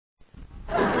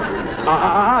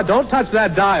Don't touch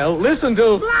that dial. Listen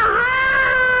to... Blondie!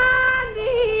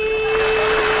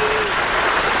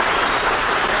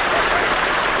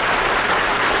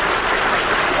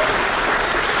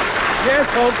 Yes,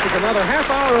 folks, it's another half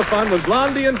hour of fun with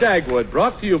Blondie and Dagwood,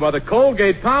 brought to you by the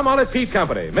Colgate Palmolive Teeth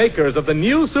Company, makers of the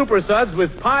new Super Suds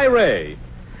with Pyrade.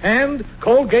 And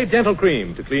Colgate Dental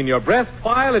Cream to clean your breath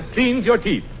while it cleans your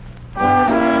teeth.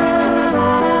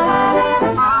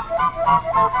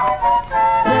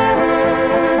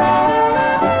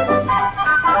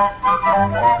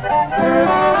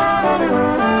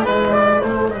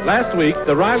 Last week,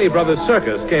 the Riley Brothers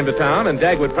Circus came to town, and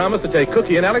Dagwood promised to take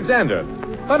Cookie and Alexander.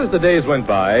 But as the days went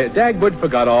by, Dagwood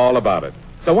forgot all about it.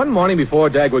 So one morning before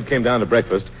Dagwood came down to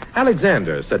breakfast,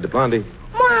 Alexander said to Blondie,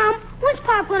 Mom, when's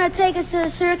Pop going to take us to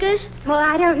the circus? Well,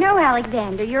 I don't know,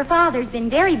 Alexander. Your father's been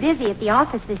very busy at the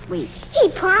office this week. He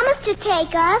promised to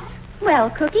take us. Well,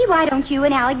 Cookie, why don't you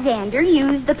and Alexander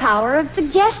use the power of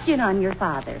suggestion on your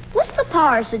father? What's the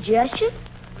power of suggestion?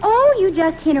 Oh, you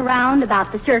just hint around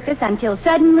about the circus until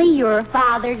suddenly your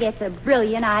father gets a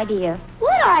brilliant idea.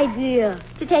 What idea?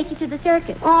 To take you to the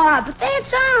circus. Oh, but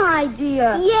that's our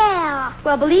idea. Yeah.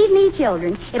 Well, believe me,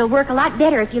 children, it'll work a lot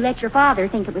better if you let your father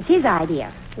think it was his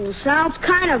idea. Well, sounds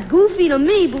kind of goofy to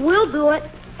me, but we'll do it.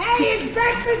 Hey, is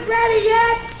breakfast ready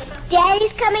yet?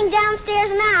 Daddy's coming downstairs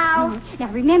now.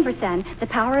 Now, remember, son, the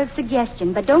power of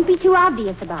suggestion, but don't be too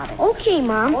obvious about it. Okay,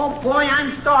 Mom. Oh, boy,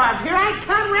 I'm starved. Here I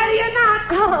come, ready or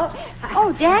not.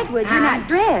 Oh, Dagwood, you're not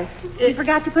dressed. You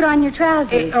forgot to put on your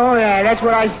trousers. Oh, yeah, that's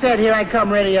what I said. Here I come,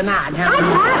 ready or not. Hi,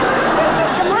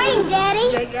 Pop. Good morning,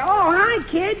 Daddy. Oh, hi,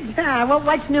 kids.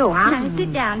 What's new, huh?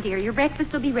 Sit down, dear. Your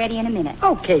breakfast will be ready in a minute.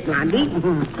 Okay, Blondie.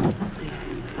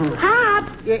 Pop,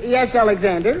 Yes,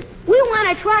 Alexander? we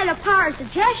want to try the power of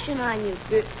suggestion on you.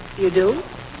 You do?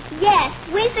 Yes,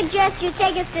 we suggest you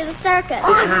take us to the circus.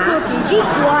 Uh-huh. Cookie, be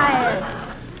quiet.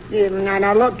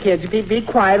 Now, look, kids, be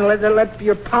quiet and let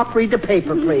your pop read the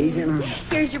paper, please.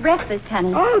 Here's your breakfast,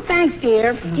 honey. Oh, thanks,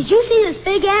 dear. Did you see this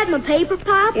big ad in the paper,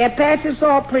 Pop? Yeah, pass this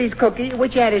off, please, Cookie.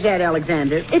 Which ad is that,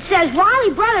 Alexander? It says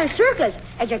Riley Brothers Circus.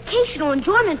 Educational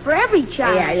enjoyment for every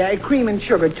child. Yeah, cream and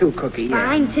sugar, too, Cookie. Yeah.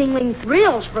 Mind-tingling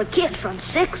thrills for kids from 6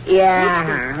 to 60.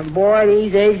 Yeah, boy,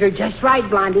 these eggs are just right,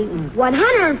 Blondie.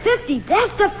 150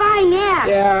 death-defying abs.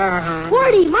 Yeah.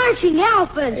 40 marching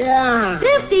elephants. Yeah.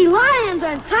 50 lions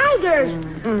and tigers.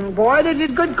 Boy, this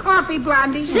is good coffee,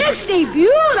 Blondie. 60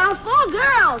 beautiful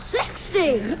girls.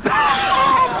 60. What's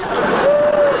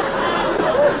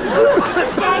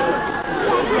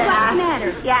the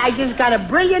matter? Yeah, I just got a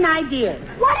brilliant idea.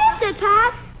 What is it,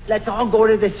 Pop? Let's all go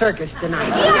to the circus tonight.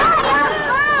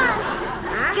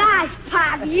 Gosh,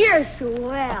 Pop, you're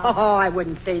swell. Oh, I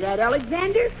wouldn't say that,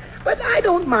 Alexander. But I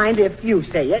don't mind if you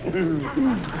say it.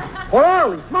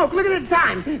 Holy smoke, look at the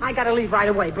time. I gotta leave right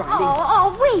away, Blondie.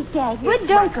 Wait, Dagwood.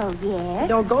 Don't go yet.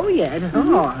 Don't go yet?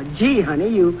 Oh, gee, honey,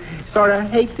 you sort of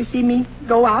hate to see me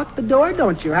go out the door,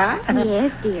 don't you, huh?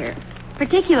 Yes, dear.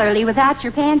 Particularly without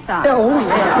your pants on. Oh,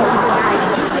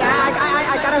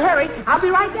 yeah. I gotta hurry. I'll be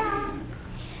right down.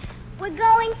 We're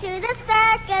going to the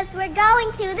circus. We're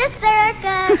going to the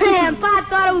circus. And Pop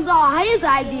thought it was all his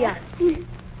idea.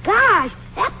 Gosh,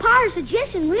 that power of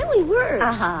suggestion really works.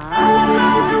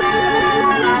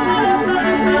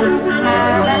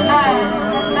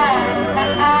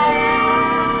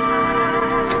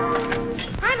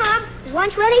 Hi, Mom. Is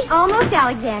lunch ready? Almost,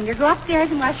 Alexander. Go upstairs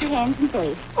and wash your hands and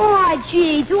face. Oh,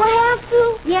 gee, do I have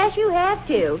to? Yes, you have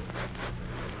to.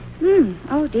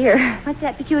 Oh, dear. What's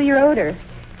that peculiar odor?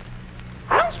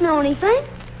 I don't smell anything.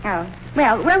 Oh.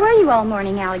 Well, where were you all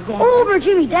morning, Alexander? Over at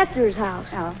Jimmy Dexter's house.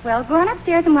 Oh, well, go on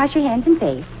upstairs and wash your hands and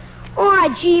face.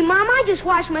 Oh, gee, Mom, I just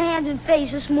washed my hands and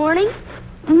face this morning.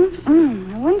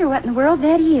 I wonder what in the world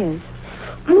that is.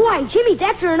 Boy, Jimmy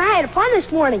Dexter and I had fun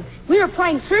this morning. We were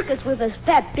playing circus with this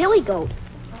pet billy goat.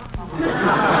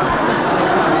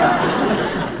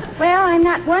 Well, I'm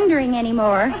not wondering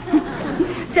anymore.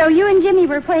 So you and Jimmy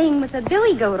were playing with a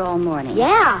billy goat all morning?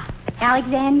 Yeah.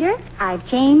 Alexander, I've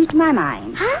changed my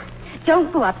mind. Huh?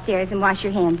 Don't go upstairs and wash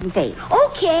your hands and face.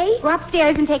 Okay. Go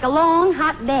upstairs and take a long,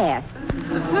 hot bath.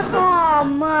 Oh,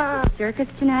 Mom. Circus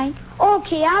tonight?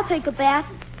 Okay, I'll take a bath.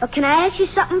 But can I ask you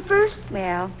something first?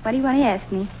 Well, what do you want to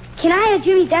ask me? Can I have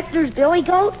Jimmy Dexter's billy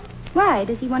goat? Why?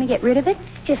 Does he want to get rid of it?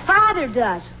 His father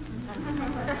does.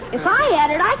 If I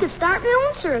had it, I could start my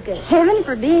own circus. Heaven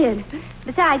forbid.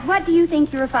 Besides, what do you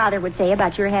think your father would say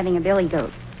about your having a billy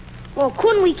goat? Well,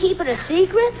 couldn't we keep it a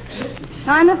secret?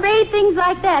 I'm afraid things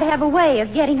like that have a way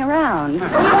of getting around.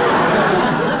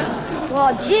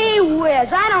 Well, gee whiz,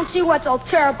 I don't see what's so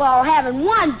terrible about having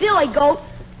one billy goat.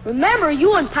 Remember,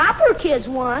 you and Pop were kids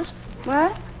once.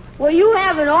 What? Well, you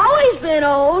haven't always been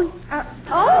old. No,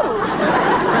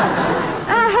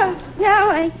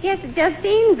 I guess it just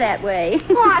seems that way.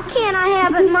 Why can't I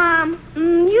have it, Mom?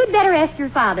 You'd better ask your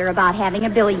father about having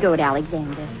a billy goat,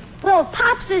 Alexander. Well, if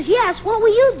Pop says yes, what will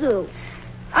you do?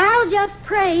 I'll just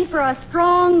pray for a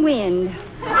strong wind.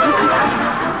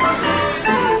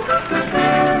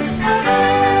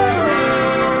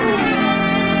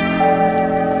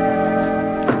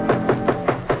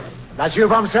 That's you,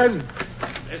 Bumstead?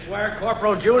 This where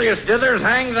Corporal Julius Dithers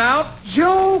hangs out?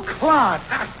 Joe Klotz.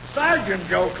 Sergeant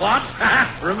Joe Klotz.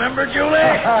 Remember, Julie?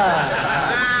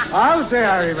 I'll say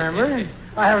I remember.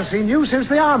 I haven't seen you since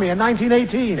the Army in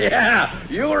 1918. Yeah,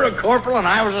 you were a corporal and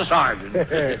I was a sergeant.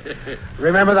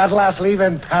 Remember that last leave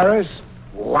in Paris?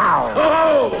 Wow.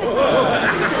 Oh!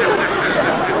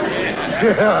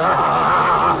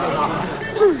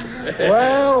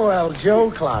 Well, Joe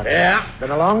Klotz. Yeah?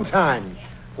 Been a long time.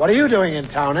 What are you doing in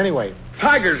town, anyway?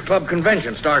 Tigers Club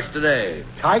convention starts today.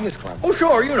 Tigers Club? Oh,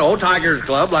 sure, you know, Tigers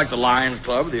Club, like the Lions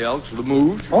Club, the Elks, the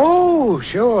Moose. Oh,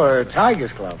 sure,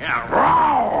 Tigers Club. Yeah,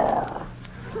 roar!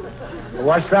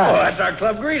 What's that? Oh, that's our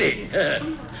club greeting.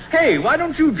 Hey, why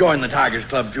don't you join the Tigers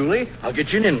Club, Julie? I'll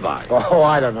get you an invite. Oh,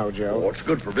 I don't know, Oh, Joe. it's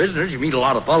good for business. You meet a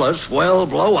lot of fellas, swell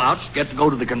blowouts, get to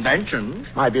go to the convention.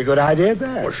 Might be a good idea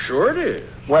there. Well, sure it is.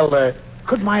 Well,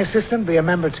 could my assistant be a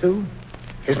member, too?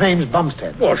 His name's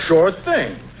Bumstead. Well, sure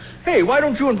thing. Hey, why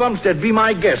don't you and Bumstead be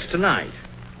my guest tonight?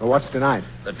 Well, what's tonight?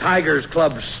 The Tigers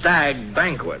Club Stag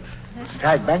Banquet.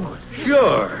 Stag banquet.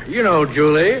 Sure. You know,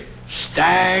 Julie.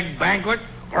 Stag Banquet.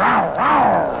 Row, row.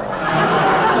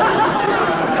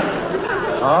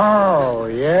 Oh,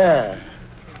 yeah.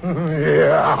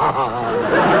 Yeah.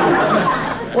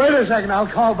 Wait a second, I'll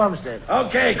call Bumstead.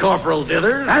 Okay, Corporal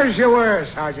Dithers. As you were,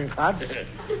 Sergeant Klotz.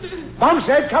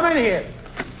 Bumstead, come in here.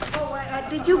 Oh,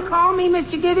 did you call me,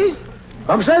 Mr. Dithers?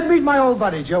 Bumstead, meet my old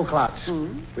buddy, Joe Klotz.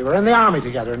 We were in the Army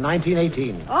together in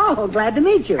 1918. Oh, glad to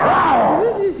meet you.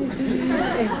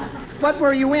 What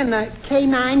were you in, the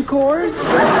K-9 Corps?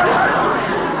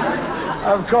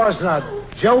 Of course not.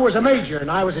 Joe was a major and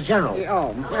I was a general.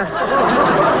 Oh.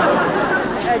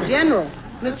 General.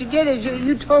 Mr. Dithers,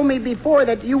 you told me before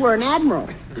that you were an admiral.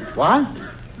 What?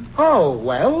 Oh,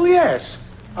 well, yes.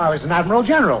 I was an Admiral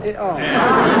General.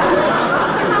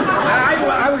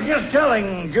 I was just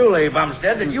telling Julie,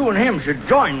 Bumstead, that you and him should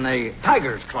join the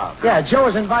Tigers Club. Yeah, Joe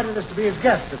has invited us to be his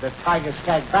guest at the Tiger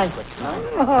Stag Banquet tonight.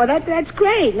 Oh, that's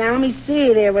great. Now, let me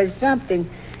see. There was something.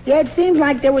 Yeah, it seems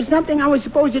like there was something I was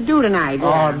supposed to do tonight.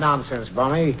 Oh, nonsense,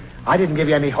 Bonnie. I didn't give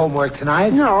you any homework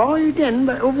tonight. No, you didn't.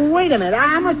 But wait a minute.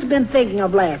 I must have been thinking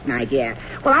of last night, yeah.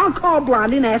 Well, I'll call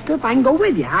Blondie and ask her if I can go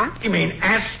with you, huh? You mean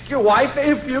ask your wife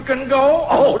if you can go?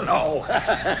 Oh, no.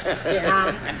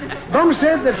 Yeah.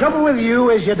 Bumstead, the trouble with you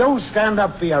is you don't stand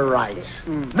up for your rights.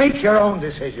 Make your own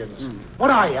decisions. What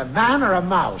are you, a man or a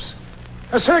mouse?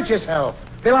 Assert yourself.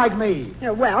 Be like me. Yeah,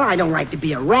 well, I don't like to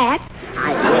be a rat.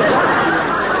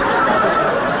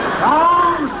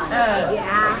 Bumstead!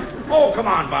 Yeah. Oh, come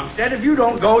on, Bumstead. If you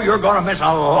don't go, you're going to miss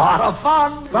a lot of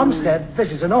fun. Bumstead,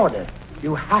 this is an order.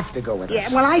 You have to go with us.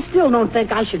 Yeah, well, I still don't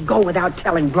think I should go without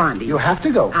telling Blondie. You have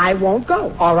to go. I won't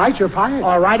go. All right, you're fired.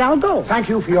 All right, I'll go. Thank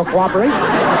you for your cooperation.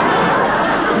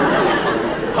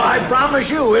 I promise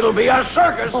you, it'll be a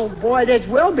circus. Oh, boy, this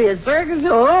will be a circus.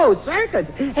 Oh, circus.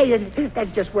 Hey,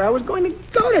 that's just where I was going to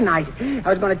go tonight. I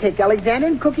was going to take Alexander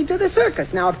and Cookie to the circus.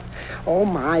 Now, oh,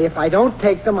 my, if I don't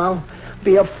take them, I'll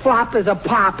be a flop as a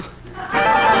pop.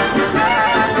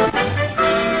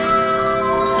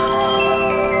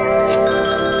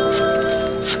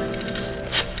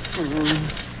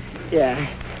 Yeah.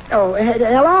 Oh,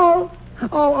 hello?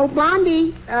 Oh,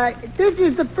 Blondie, this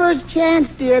is the first chance,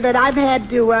 dear, that I've had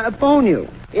to phone you.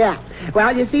 Yeah.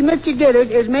 Well, you see, Mr.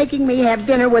 Dithers is making me have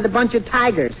dinner with a bunch of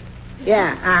tigers.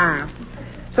 Yeah,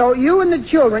 So you and the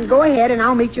children go ahead, and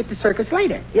I'll meet you at the circus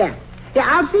later. Yeah. Yeah,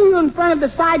 I'll see you in front of the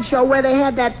sideshow where they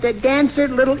had that dancer,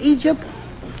 Little Egypt.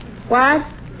 What?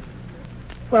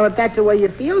 Well, if that's the way you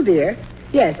feel, dear.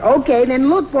 Yes, okay, then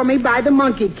look for me by the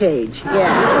monkey cage.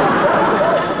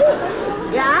 Yeah.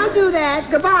 Yeah, I'll do that.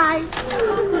 Goodbye.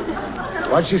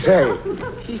 What'd she say?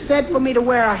 She said for me to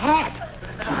wear a hat.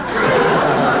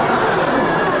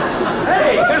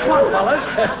 Hey, guess what, fellas?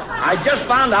 I just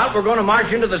found out we're going to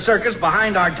march into the circus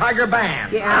behind our tiger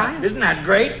band. Yeah? Isn't that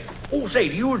great? Oh, say,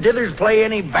 do you Dithers play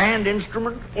any band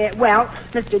instrument? Well,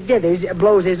 Mr. Dithers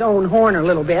blows his own horn a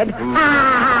little bit.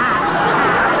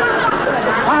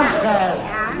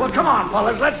 Well, come on,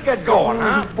 fellas, let's get going,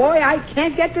 huh? Boy, I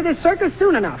can't get to the circus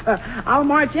soon enough. I'll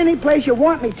march any place you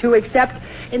want me to except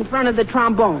in front of the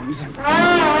trombones.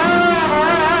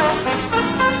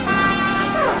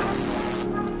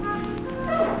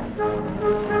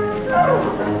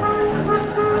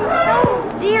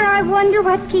 wonder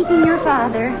what's keeping your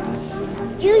father.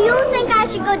 Do you think I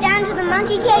should go down to the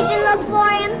monkey cage and look for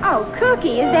him? Oh,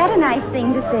 Cookie, is that a nice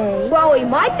thing to say? Well, he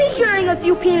might be sharing a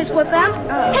few peanuts with them.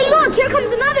 Hey, look, here comes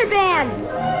another band.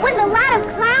 With a lot of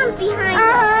clowns behind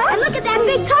him. And look at that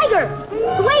big tiger.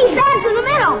 The way he stands in the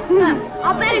middle.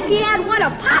 I'll bet if he had one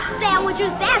of Pop's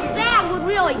sandwiches, that Sam would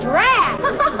really drag.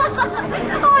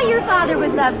 Oh, your father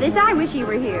would love this. I wish he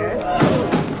were here.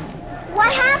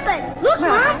 What happened? Look,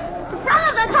 Mom. The front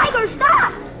of the tiger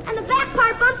stopped. And the back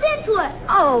part bumped into it.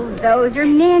 Oh, those are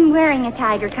men wearing a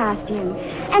tiger costume.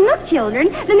 And look, children,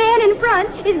 the man in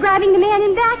front is grabbing the man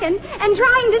in back and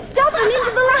trying to stuff him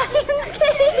into the lion's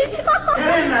cage.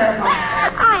 Get in there,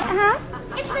 Mom.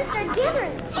 It's Mr.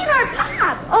 Dithers. He's our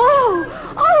Pop.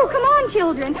 Oh, come on,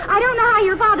 children. I don't know how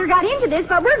your father got into this,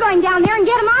 but we're going down there and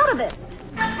get him out of it.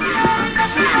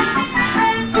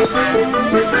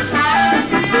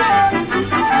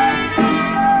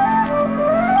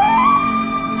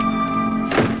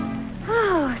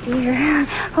 Dear,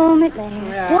 home at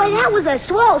last. Boy, that was a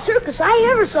swell circus I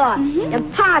ever saw. Mm-hmm.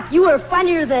 And, Pop, you were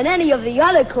funnier than any of the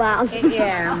other clowns.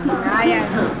 Yeah,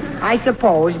 I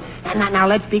suppose. Now,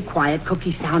 let's be quiet.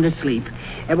 Cookie's sound asleep.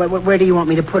 Where do you want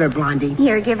me to put her, Blondie?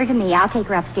 Here, give her to me. I'll take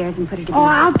her upstairs and put her to bed. Oh,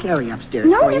 I'll carry her upstairs.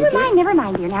 No, for you, never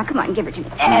mind, dear. Now, come on, give her to me.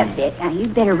 That's it. Now,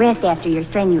 you'd better rest after your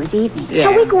strenuous evening. Yeah.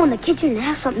 So we go in the kitchen and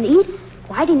have something to eat.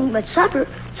 Well, I didn't eat much supper,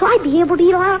 so I'd be able to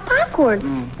eat a lot of popcorn.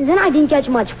 And then I didn't get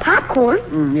much popcorn.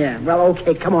 Yeah, well,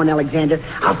 okay. Come on, Alexander.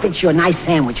 I'll fix you a nice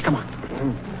sandwich. Come on.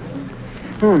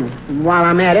 While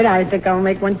I'm at it, I think I'll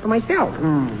make one for myself.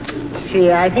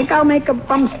 See, I think I'll make a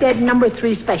Bumstead No.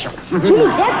 3 special. Gee,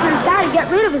 Dexter's got to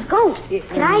get rid of his goat.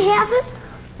 Can I have it?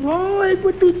 Oh, it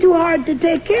would be too hard to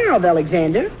take care of,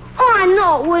 Alexander. Oh, I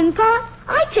know it wouldn't, Pop.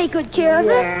 I'd take good care of it.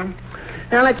 Yeah.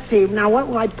 Now, let's see. Now, what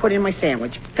will I put in my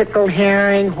sandwich? Pickled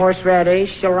herring,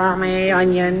 horseradish, salami,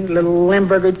 onion, little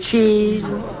Limburger cheese,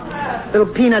 little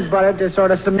peanut butter to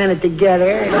sort of cement it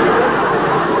together.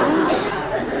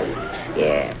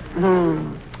 Yeah.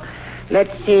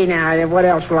 Let's see now. What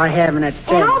else will I have in that And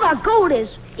sandwich? all the goat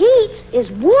eats is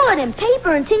wood and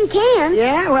paper and tin cans.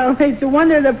 Yeah, well, it's a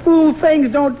wonder the fool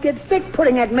things don't get sick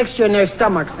putting that mixture in their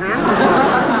stomachs,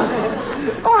 huh?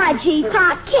 Oh, gee,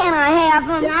 Pop, can I have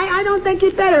them? Yeah, I don't think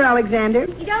you'd better, Alexander.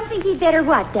 You don't think he'd better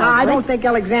what, Dad? I don't think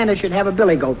Alexander should have a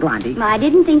billy goat, Blondie. I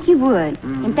didn't think you would.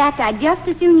 In fact, I'd just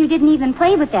as soon you didn't even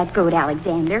play with that goat,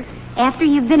 Alexander. After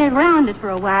you've been around it for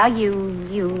a while,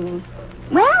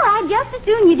 Well, I'd just as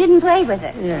soon you didn't play with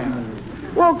it. Yeah.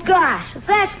 Well, gosh, if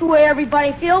that's the way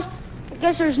everybody feels, I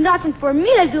guess there's nothing for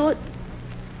me to do.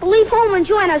 I'll leave home and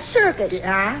join a circus.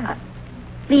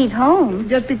 Leave home?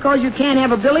 Just because you can't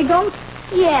have a billy goat?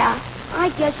 Yeah, I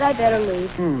guess I better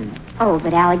leave. Oh,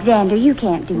 but Alexander, you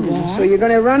can't do that. So you're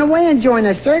going to run away and join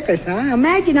a circus, huh?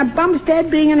 Imagine a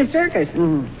Bumstead being in a circus.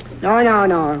 No.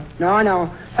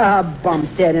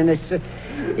 Bumstead in a circus.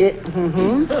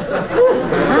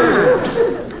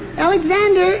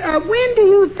 Alexander, when do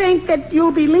you think that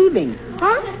you'll be leaving?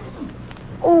 Huh?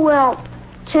 Oh, well,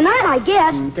 tonight, I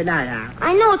guess. Tonight, huh?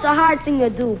 I know it's a hard thing to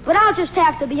do, but I'll just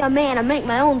have to be a man and make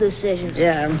my own decisions.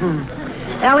 Yeah.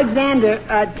 Alexander,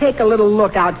 take a little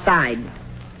look outside.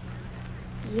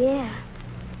 Yeah.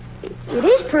 It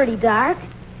is pretty dark.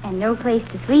 And no place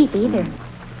to sleep either.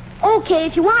 Okay,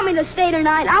 if you want me to stay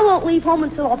tonight, I won't leave home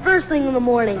until the first thing in the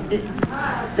morning.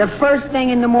 The first thing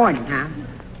in the morning, huh?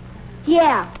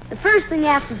 Yeah, the first thing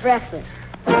after breakfast.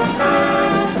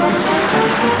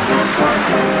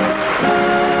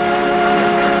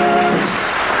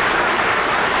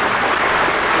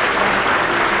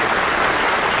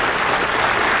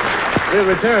 We'll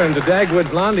return to Dagwood,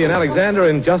 Blondie, and Alexander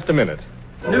in just a minute.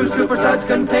 New Super Suds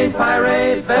contain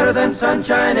pyrade, better than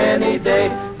sunshine any day.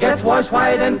 Gets washed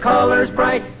white and colors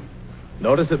bright.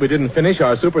 Notice that we didn't finish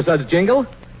our Super Suds jingle?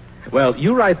 Well,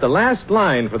 you write the last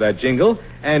line for that jingle,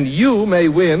 and you may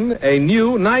win a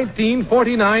new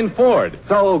 1949 Ford.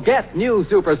 So get new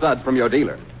Super Suds from your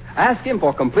dealer. Ask him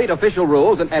for complete official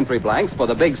rules and entry blanks for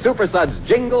the big Super Suds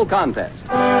Jingle Contest.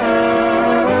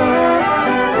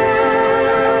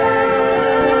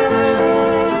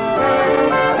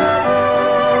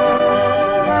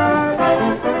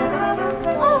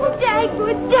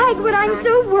 Dagwood, I'm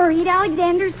so worried.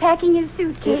 Alexander's packing his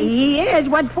suitcase. He is?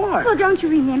 What for? Well, don't you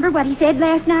remember what he said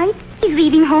last night? He's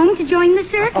leaving home to join the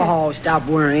circus. Oh, stop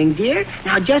worrying, dear.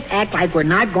 Now, just act like we're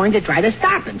not going to try to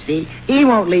stop him, see? He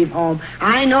won't leave home.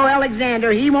 I know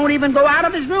Alexander. He won't even go out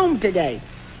of his room today.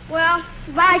 Well,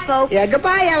 bye, folks. Yeah,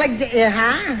 goodbye, Alexander.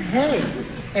 Huh?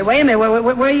 Hey, wait a minute.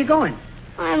 Where are you going?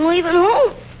 I'm leaving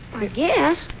home, I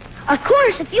guess. Of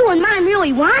course, if you and Mom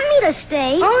really want me to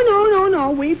stay. Oh,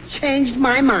 no. we've changed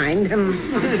my mind.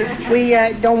 We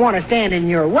don't want to stand in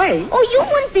your way. Oh, you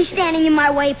wouldn't be standing in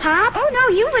my way, Pop. Oh, no,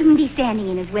 you wouldn't be standing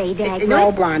in his way, Dagwood.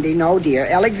 No, Blondie, no, dear.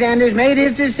 Alexander's made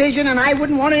his decision, and I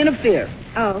wouldn't want to interfere.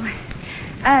 Oh.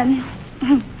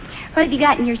 What have you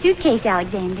got in your suitcase,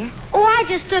 Alexander? Oh, I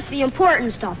just took the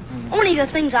important stuff. Only the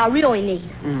things I really need.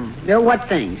 What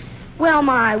things? Well,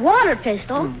 my water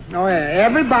pistol. Oh, yeah.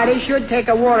 Everybody should take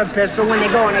a water pistol when they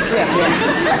go on a trip,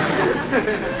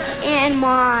 And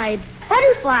my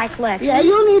butterfly collection. Yeah,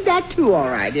 you'll need that, too, all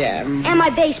right, yeah. And my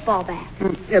baseball bat.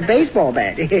 A baseball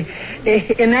bat?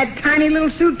 In that tiny little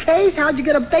suitcase? How'd you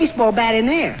get a baseball bat in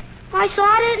there? I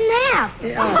sawed it in half.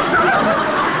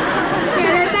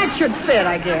 Yeah, that should fit,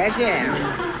 I guess,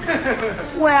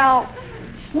 yeah. Well,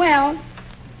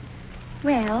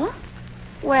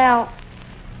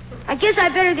 I guess I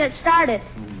better get started.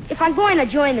 If I'm going to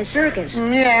join the circus.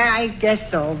 Yeah, I guess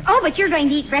so. Oh, but you're going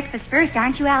to eat breakfast first,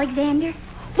 aren't you, Alexander?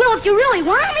 Well, if you really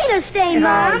want me to stay,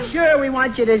 Mom. Sure, we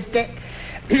want you to stay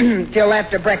till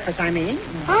after breakfast, I mean.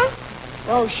 Huh?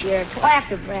 Oh, sure, till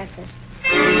after breakfast.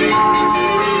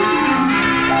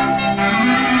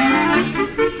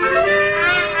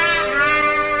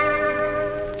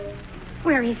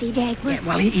 Where is he, Dagwood? Yeah,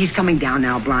 well, he's coming down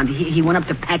now, Blondie. He went up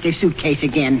to pack his suitcase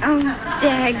again. Oh,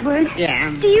 Dagwood. Yeah.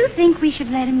 Do you think we should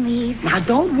let him leave? Now,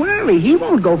 don't worry. He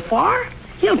won't go far.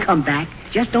 He'll come back.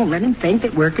 Just don't let him think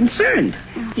that we're concerned.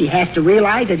 He has to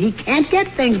realize that he can't get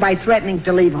things by threatening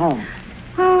to leave home.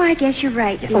 Oh, I guess you're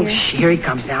right, dear. Oh, here he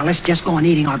comes now. Let's just go on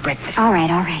eating our breakfast. All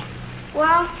right.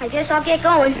 Well, I guess I'll get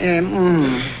going.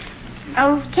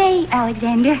 Okay,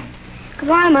 Alexander.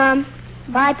 Goodbye, Mom.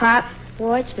 Bye, Pop.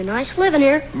 Boy, it's been nice living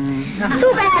here. Too bad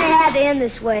it had to end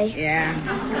this way. Yeah.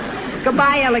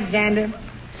 Goodbye, Alexander.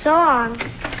 So long.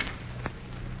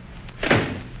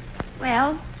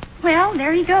 Well,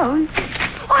 there he goes.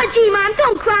 Oh, gee, Mom,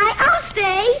 don't cry. I'll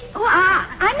stay. Oh,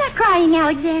 I'm not crying,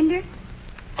 Alexander.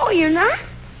 Oh, you're not?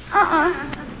 Uh-uh.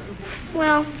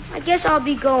 Well, I guess I'll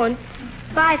be going.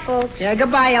 Bye, folks. Yeah,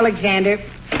 goodbye, Alexander.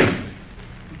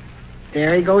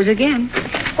 There he goes again.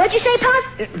 What'd you say, Pop?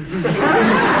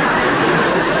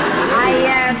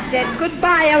 I said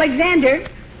goodbye, Alexander.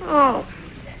 Oh,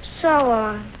 so,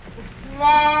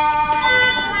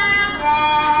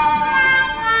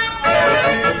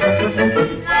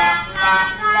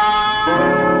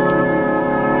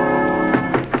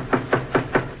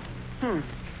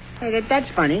 Hey, that's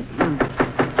funny.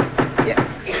 Yeah.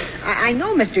 I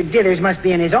know Mr. Dithers must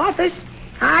be in his office.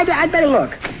 I'd better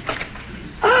look.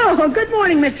 Oh, good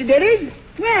morning, Mr. Dithers.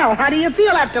 Well, how do you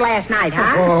feel after last night,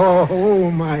 huh? Oh,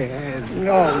 my head.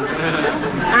 No.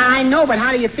 I know, but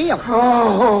how do you feel?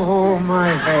 Oh, my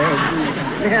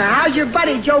head. How's your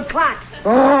buddy, Joe Klotz?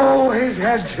 Oh, his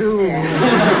head, too.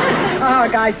 Oh,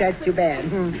 gosh, that's too bad.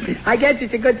 I guess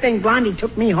it's a good thing Blondie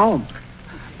took me home.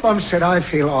 Bumstead, I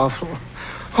feel awful.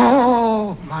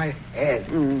 Oh, my head.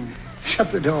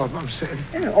 Shut the door, Bumstead.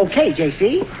 Okay,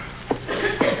 J.C.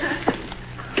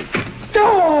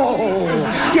 Oh!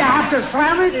 You have to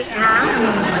slam it?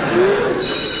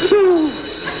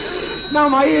 Now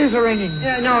my ears are ringing.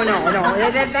 No.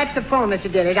 That's the phone, Mr.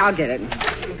 Dillard. I'll get it.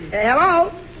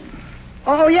 Hello?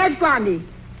 Oh, yes, Blondie.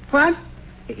 What?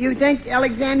 You think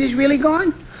Alexander's really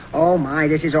gone? Oh, my,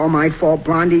 this is all my fault,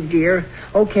 Blondie, dear.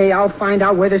 Okay, I'll find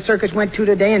out where the circus went to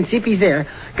today and see if he's there.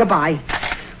 Goodbye.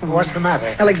 What's the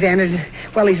matter? Alexander's,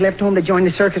 well, he's left home to join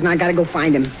the circus, and I gotta go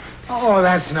find him. Oh,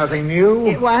 that's nothing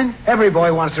new. What? Every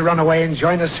boy wants to run away and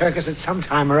join a circus at some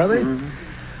time or other.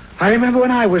 I remember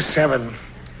when I was 7.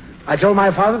 I told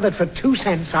my father that for 2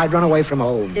 cents I'd run away from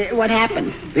home. What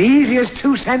happened? The easiest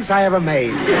 2 cents I ever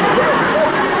made.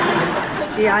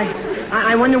 See,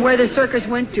 I wonder where the circus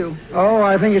went to. Oh,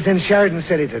 I think it's in Sheridan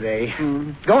City today.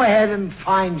 Go ahead and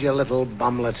find your little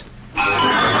bumlet.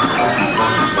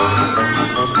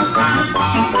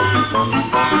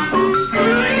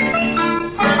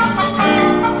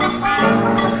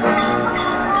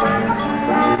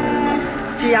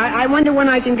 See, I wonder when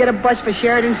I can get a bus for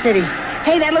Sheridan City.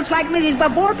 Hey, that looks like Mrs.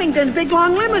 Bob Orpington's big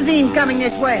long limousine coming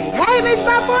this way. Hey, Miss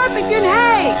Bob Orpington,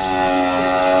 hey!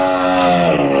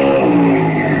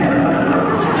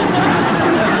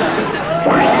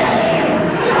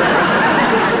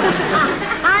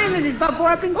 Hi, Mrs. Bob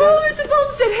Orpington. Oh, Mr.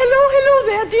 Bumstead, hello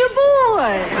there, dear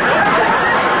boy.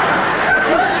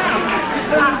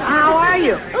 How are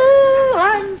you? Oh,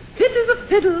 I'm fit as a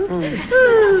fiddle.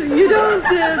 Oh, you don't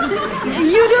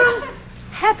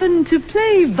happen to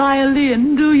play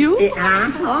violin, do you?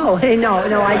 Oh, hey, no,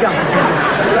 I don't.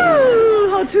 Oh,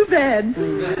 how not too bad.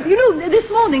 You know, this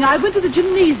morning I went to the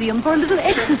gymnasium for a little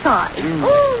exercise.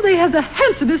 Oh, they have the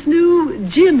handsomest new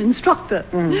gym instructor.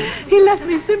 He left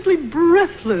me simply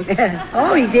breathless.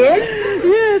 Oh, he did?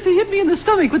 Yes, he hit me in the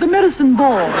stomach with a medicine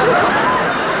ball.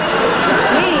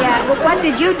 Hey, what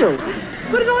did you do?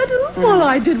 What did I do? Well,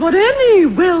 I did what any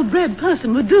well-bred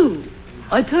person would do.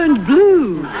 I turned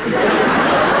blue.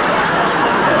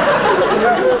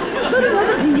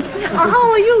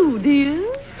 How are you, dear?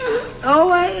 Oh,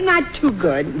 not too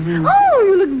good. Oh,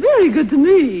 you look very good to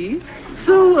me.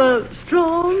 So,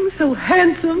 strong, so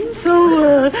handsome,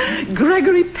 so,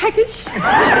 Gregory Peckish.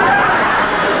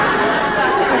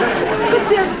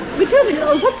 But tell me,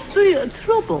 what's the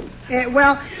trouble?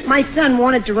 Well, my son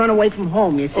wanted to run away from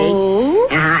home, you see. Oh?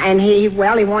 And he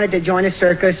wanted to join a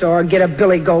circus or get a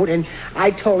billy goat, and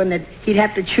I told him that he'd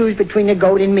have to choose between the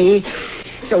goat and me,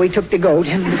 so he took the goat.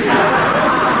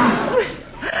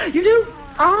 You know,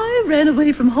 I ran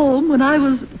away from home when I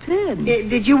was 10.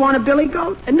 Did you want a billy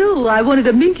goat? No, I wanted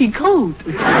a minky coat.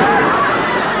 Oh,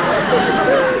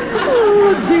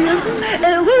 dear.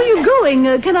 Where are you going?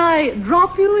 Can I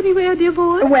drop you anywhere, dear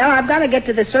boy? Well, I've got to get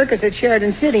to the circus at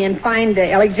Sheridan City and find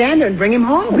Alexander and bring him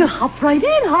home. Well, hop right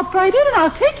in, and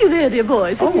I'll take you there, dear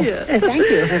boy. Oh, thank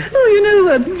you. Oh, you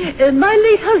know, my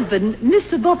late husband,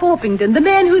 Mr. Buff Orpington, the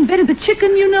man who invented the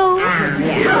chicken, you know.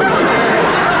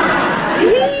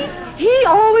 He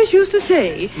always used to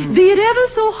say, be it ever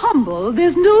so humble,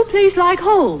 there's no place like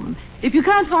home if you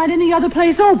can't find any other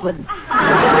place open.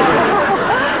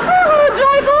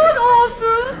 Drive on,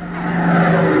 Austin.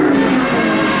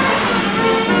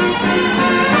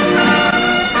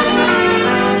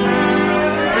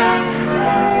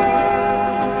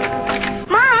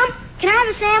 Mom, can I have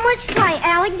a sandwich? Why,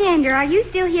 Alexander, are you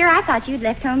still here? I thought you'd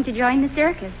left home to join the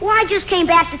circus. Well, I just came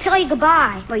back to tell you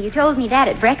goodbye. Well, you told me that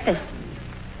at breakfast.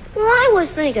 Well, I was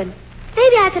thinking,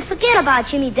 maybe I could forget about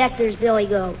Jimmy Decker's billy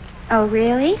goat. Oh,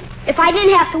 really? If I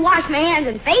didn't have to wash my hands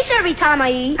and face every time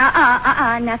I eat.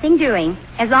 Nothing doing.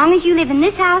 As long as you live in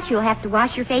this house, you'll have to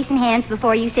wash your face and hands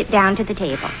before you sit down to the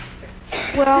table.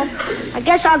 Well, I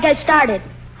guess I'll get started.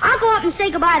 I'll go up and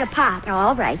say goodbye to Pop.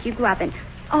 All right, you go up and...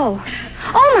 Oh,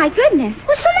 my goodness.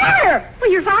 What's the matter? Well,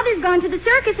 your father's gone to the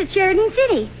circus at Sheridan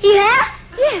City. He has?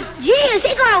 Yes. Gee, is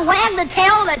he going to wag the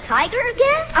tail of the tiger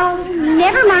again? Oh,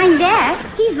 never mind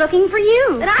that. He's looking for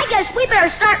you. Then I guess we better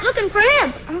start looking for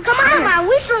him. Come on, Ma.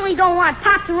 We certainly don't want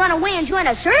Pop to run away and join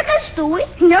a circus, do we?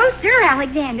 No, sir,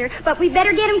 Alexander. But we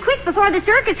better get him quick before the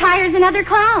circus hires another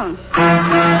clown.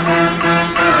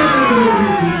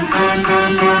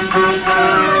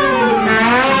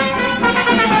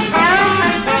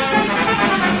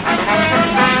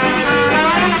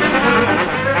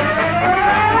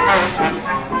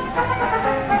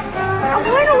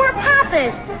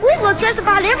 Just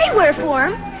about everywhere for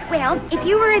him. Well, if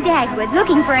you were a Dagwood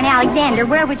looking for an Alexander,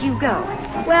 where would you go?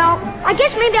 Well, I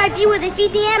guess maybe I'd be where they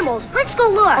feed the animals. Let's go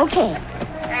look. Okay.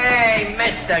 Hey,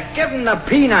 mister, give him the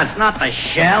peanuts, not the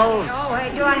shells. Oh,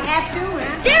 do I have to?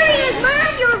 Huh? There he is,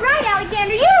 Mom. You're right,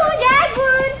 Alexander. You,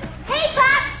 Dagwood. Hey,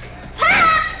 Pop.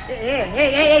 Pop!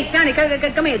 Hey, Sonny,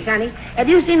 come here, Sonny. Have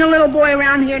you seen a little boy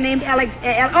around here named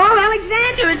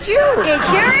Alexander, it's you. It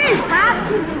sure is,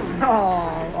 Pop.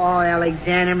 Oh,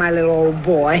 Alexander, my little old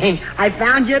boy. I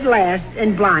found you at last,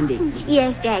 and Blondie.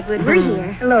 Yes, Dagwood, we're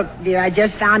here. Look, dear, I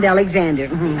just found Alexander.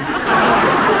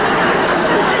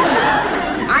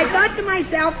 I thought to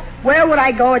myself, where would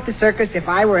I go at the circus if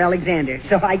I were Alexander?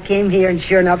 So I came here, and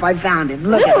sure enough, I found him.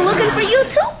 Look We at were him. looking for you,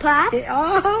 too, Pop.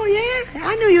 Oh, yeah?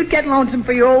 I knew you'd get lonesome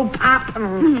for your old pop.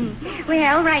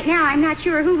 Well, right now, I'm not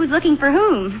sure who was looking for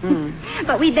whom.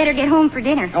 But we'd better get home for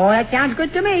dinner. Oh, that sounds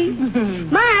good to me.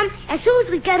 Mom, as soon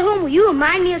as we get home, will you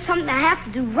remind me of something I have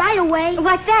to do right away?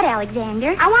 What's that,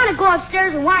 Alexander? I want to go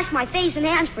upstairs and wash my face and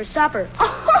hands for supper.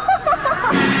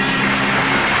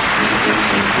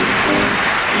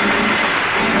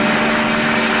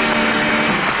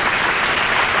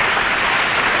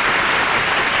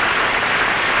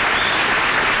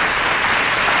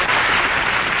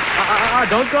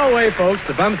 Don't go away, folks.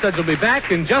 The Bumsteads will be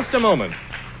back in just a moment.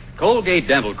 Colgate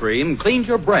Dental Cream cleans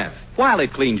your breath while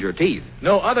it cleans your teeth.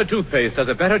 No other toothpaste does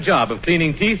a better job of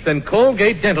cleaning teeth than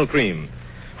Colgate Dental Cream.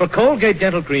 For Colgate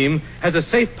Dental Cream has a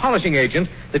safe polishing agent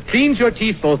that cleans your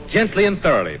teeth both gently and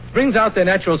thoroughly, brings out their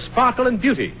natural sparkle and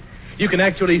beauty. You can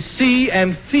actually see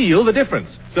and feel the difference.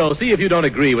 So see if you don't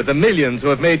agree with the millions who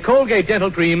have made Colgate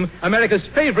Dental Cream America's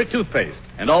favorite toothpaste.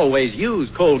 And always use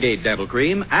Colgate Dental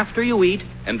Cream after you eat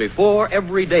and before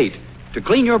every date to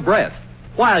clean your breath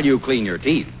while you clean your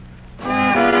teeth.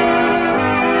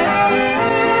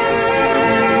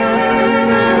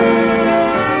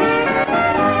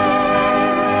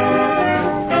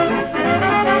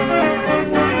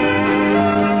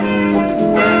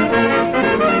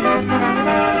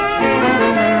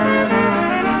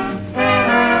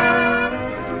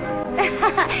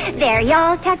 Are you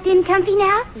all tucked in comfy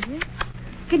now? Mm-hmm.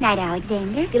 Good night,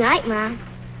 Alexander. Good night, Mom.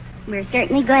 We're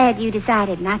certainly glad you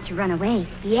decided not to run away.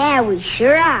 Yeah, we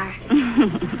sure are.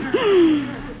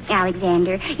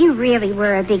 Alexander, you really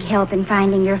were a big help in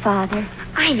finding your father.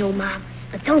 I know, Mom,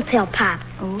 but don't tell Pop.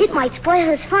 Oh. It might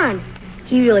spoil his fun.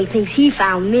 He really thinks he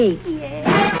found me.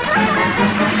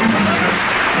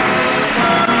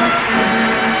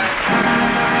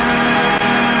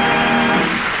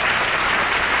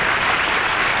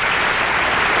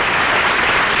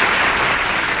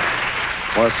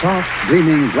 For soft,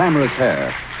 gleaming, glamorous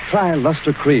hair, try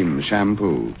Luster Cream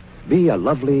shampoo. Be a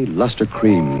lovely Luster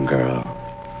Cream girl.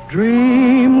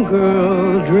 Dream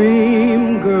girl,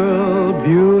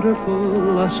 beautiful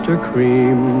luster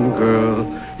cream girl,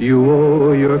 you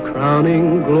owe your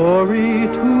crowning glory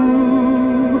to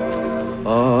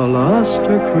a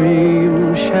luster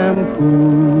cream shampoo.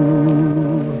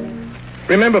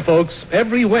 Remember, folks,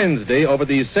 every Wednesday over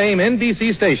these same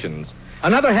NBC stations,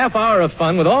 another half hour of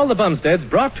fun with all the Bumsteads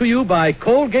brought to you by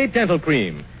Colgate Dental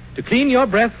Cream to clean your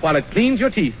breath while it cleans your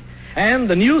teeth. And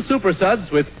the new Super Suds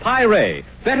with Pi-Ray,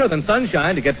 better than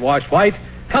sunshine to get washed white,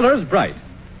 colors bright.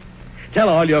 Tell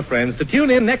all your friends to tune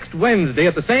in next Wednesday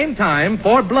at the same time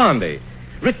for Blondie,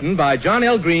 written by John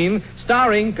L. Green,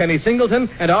 starring Penny Singleton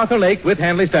and Arthur Lake with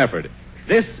Hanley Stafford.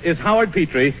 This is Howard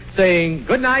Petrie saying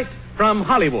good night from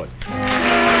Hollywood.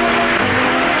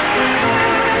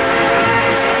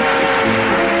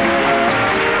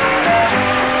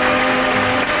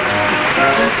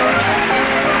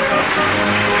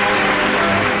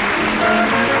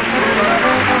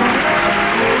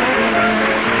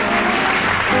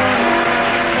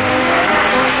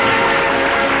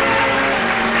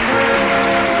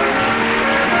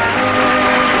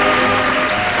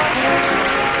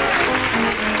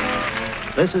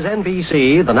 This is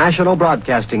NBC, the national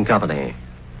broadcasting company.